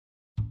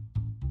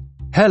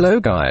Hello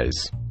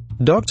guys,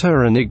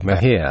 Dr. Enigma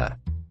here.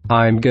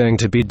 I'm going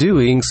to be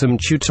doing some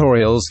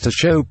tutorials to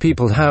show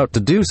people how to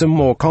do some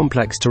more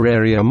complex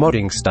Terraria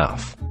modding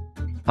stuff.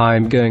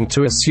 I'm going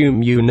to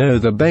assume you know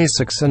the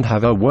basics and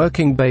have a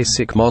working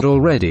basic mod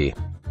already.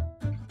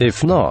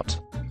 If not,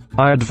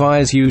 I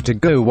advise you to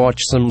go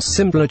watch some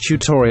simpler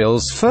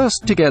tutorials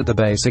first to get the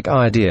basic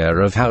idea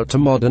of how to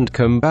mod and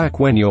come back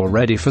when you're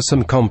ready for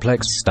some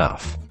complex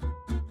stuff.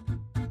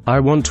 I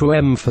want to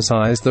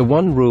emphasize the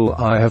one rule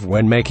I have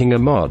when making a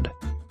mod.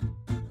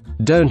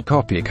 Don't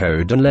copy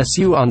code unless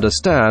you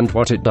understand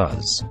what it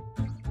does.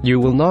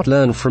 You will not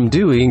learn from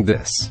doing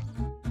this.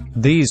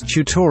 These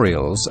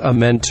tutorials are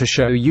meant to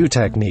show you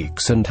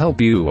techniques and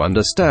help you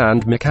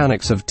understand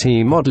mechanics of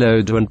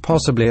tModLoader and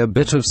possibly a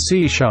bit of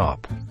C#.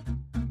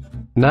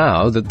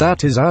 Now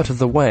that is out of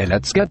the way,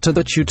 let's get to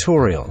the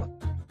tutorial.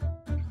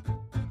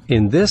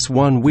 In this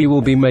one we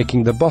will be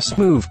making the boss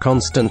move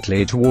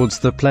constantly towards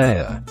the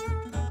player.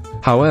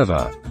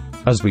 However,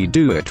 as we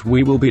do it,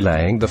 we will be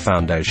laying the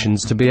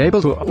foundations to be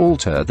able to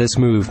alter this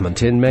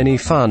movement in many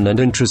fun and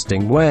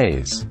interesting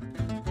ways.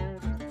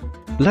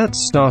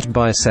 Let's start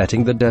by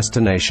setting the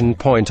destination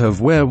point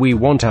of where we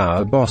want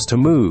our boss to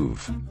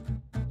move.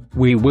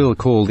 We will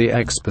call the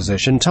X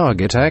position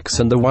target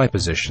X and the Y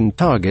position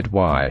target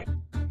Y.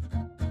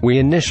 We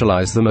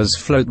initialize them as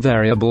float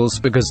variables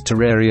because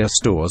Terraria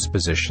stores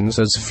positions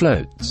as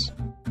floats.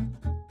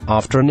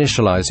 After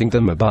initializing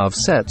them above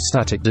set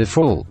static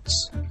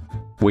defaults,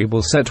 we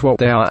will set what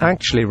they are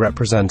actually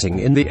representing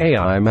in the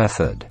AI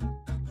method.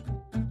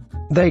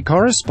 They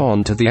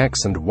correspond to the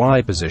X and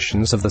Y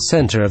positions of the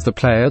center of the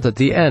player that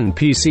the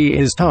NPC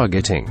is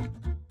targeting.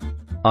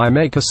 I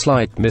make a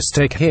slight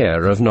mistake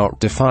here of not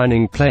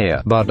defining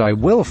player, but I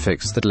will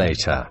fix that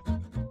later.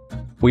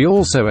 We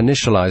also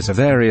initialize a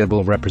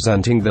variable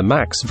representing the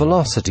max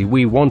velocity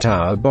we want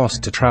our boss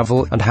to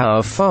travel, and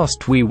how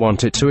fast we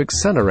want it to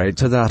accelerate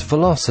to that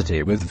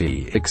velocity with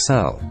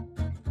vxl.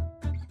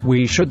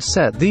 We should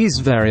set these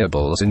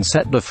variables in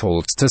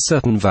setDefaults to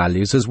certain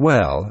values as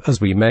well,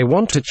 as we may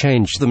want to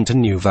change them to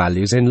new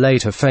values in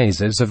later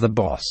phases of the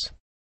boss.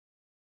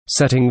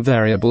 Setting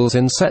variables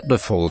in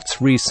setDefaults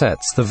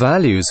resets the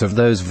values of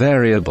those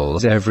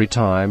variables every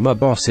time a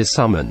boss is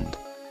summoned.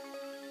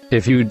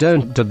 If you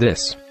don't do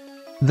this,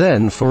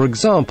 then for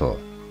example,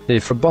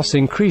 if a boss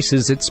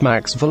increases its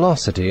max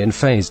velocity in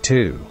phase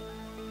 2,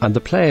 and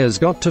the players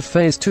got to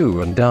phase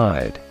 2 and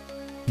died,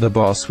 the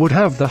boss would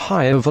have the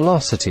higher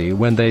velocity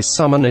when they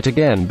summon it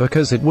again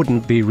because it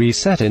wouldn't be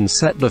reset in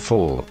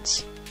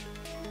setDefaults.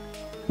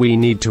 We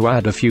need to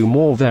add a few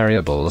more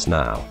variables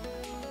now.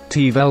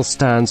 tvel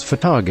stands for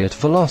target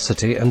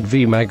velocity and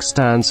vmag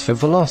stands for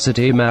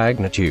velocity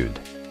magnitude.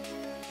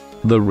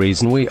 The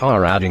reason we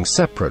are adding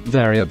separate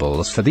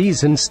variables for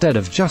these instead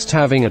of just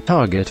having a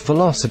target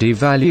velocity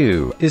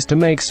value is to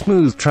make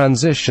smooth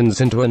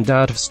transitions into and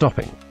out of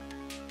stopping.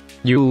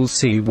 You'll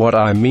see what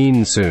I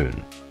mean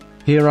soon.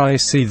 Here I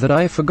see that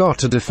I forgot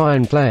to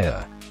define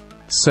player,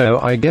 so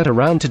I get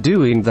around to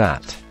doing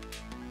that.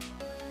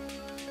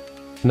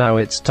 Now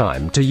it's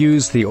time to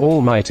use the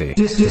almighty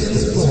to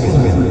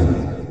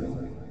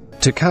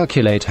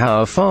calculate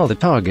how far the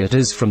target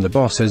is from the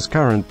boss's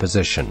current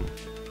position.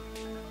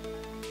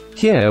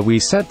 Here we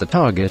set the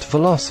target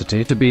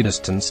velocity to be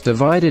distance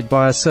divided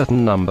by a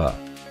certain number.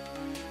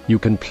 You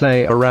can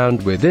play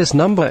around with this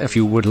number if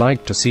you would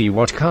like to see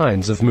what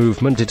kinds of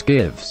movement it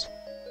gives.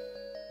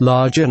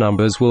 Larger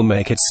numbers will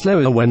make it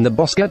slower when the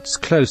boss gets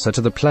closer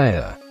to the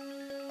player.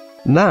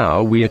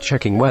 Now we are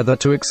checking whether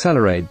to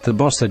accelerate the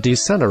boss or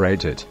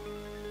decelerate it.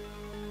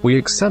 We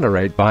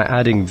accelerate by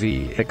adding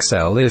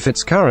vxl if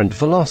its current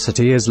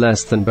velocity is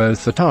less than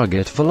both the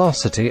target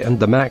velocity and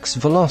the max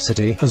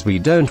velocity, as we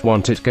don't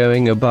want it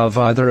going above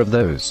either of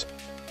those.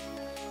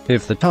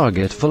 If the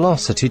target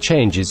velocity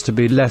changes to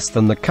be less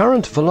than the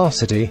current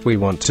velocity, we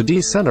want to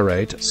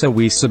decelerate, so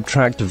we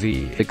subtract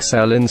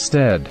vxl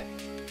instead.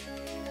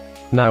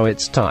 Now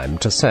it's time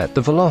to set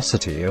the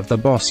velocity of the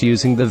boss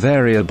using the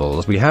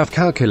variables we have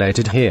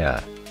calculated here.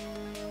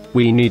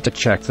 We need to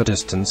check the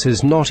distance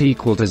is not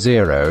equal to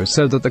 0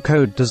 so that the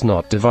code does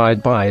not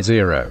divide by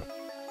 0.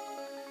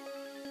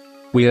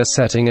 We are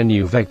setting a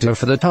new vector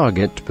for the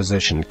target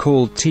position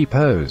called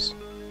tPose.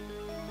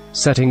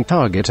 Setting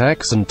target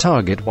X and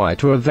target Y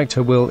to a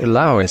vector will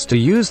allow us to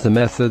use the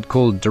method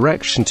called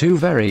DirectionTo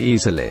very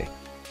easily.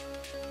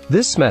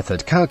 This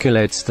method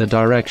calculates the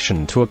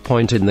direction to a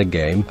point in the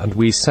game, and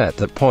we set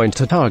that point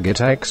to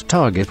target X,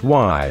 target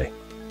Y.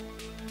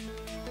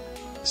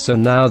 So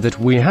now that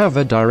we have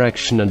a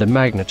direction and a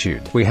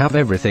magnitude, we have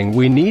everything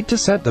we need to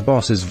set the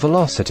boss's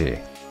velocity.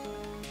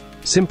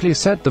 Simply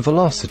set the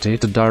velocity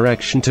to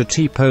DirectionTo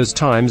tPose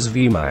times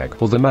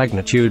vmag, or the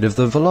magnitude of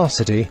the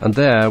velocity, and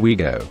there we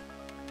go.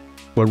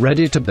 We're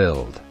ready to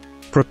build.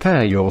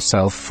 Prepare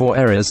yourself for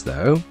errors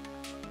though.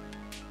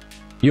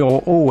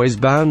 You're always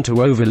bound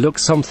to overlook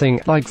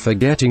something, like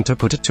forgetting to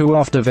put a 2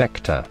 after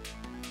vector.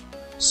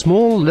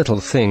 Small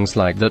little things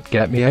like that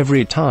get me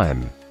every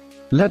time.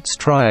 Let's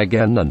try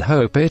again and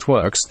hope it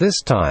works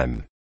this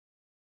time.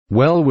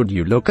 Well, would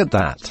you look at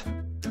that?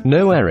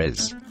 No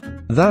errors.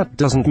 That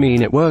doesn't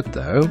mean it worked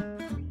though.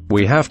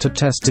 We have to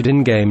test it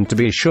in-game to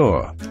be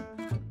sure.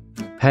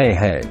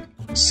 Hey.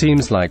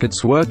 Seems like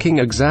it's working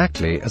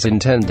exactly as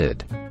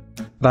intended.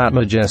 That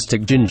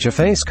majestic ginger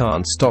face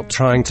can't stop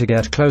trying to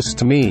get close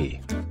to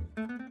me.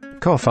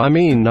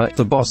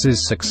 The boss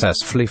is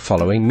successfully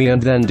following me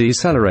and then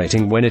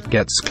decelerating when it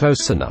gets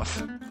close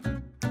enough.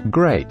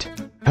 Great.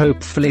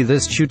 Hopefully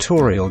this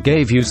tutorial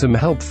gave you some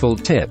helpful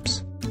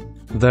tips.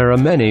 There are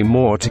many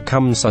more to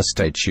come, so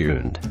stay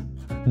tuned.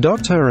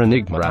 Dr.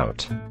 Enigma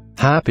out.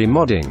 Happy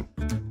modding.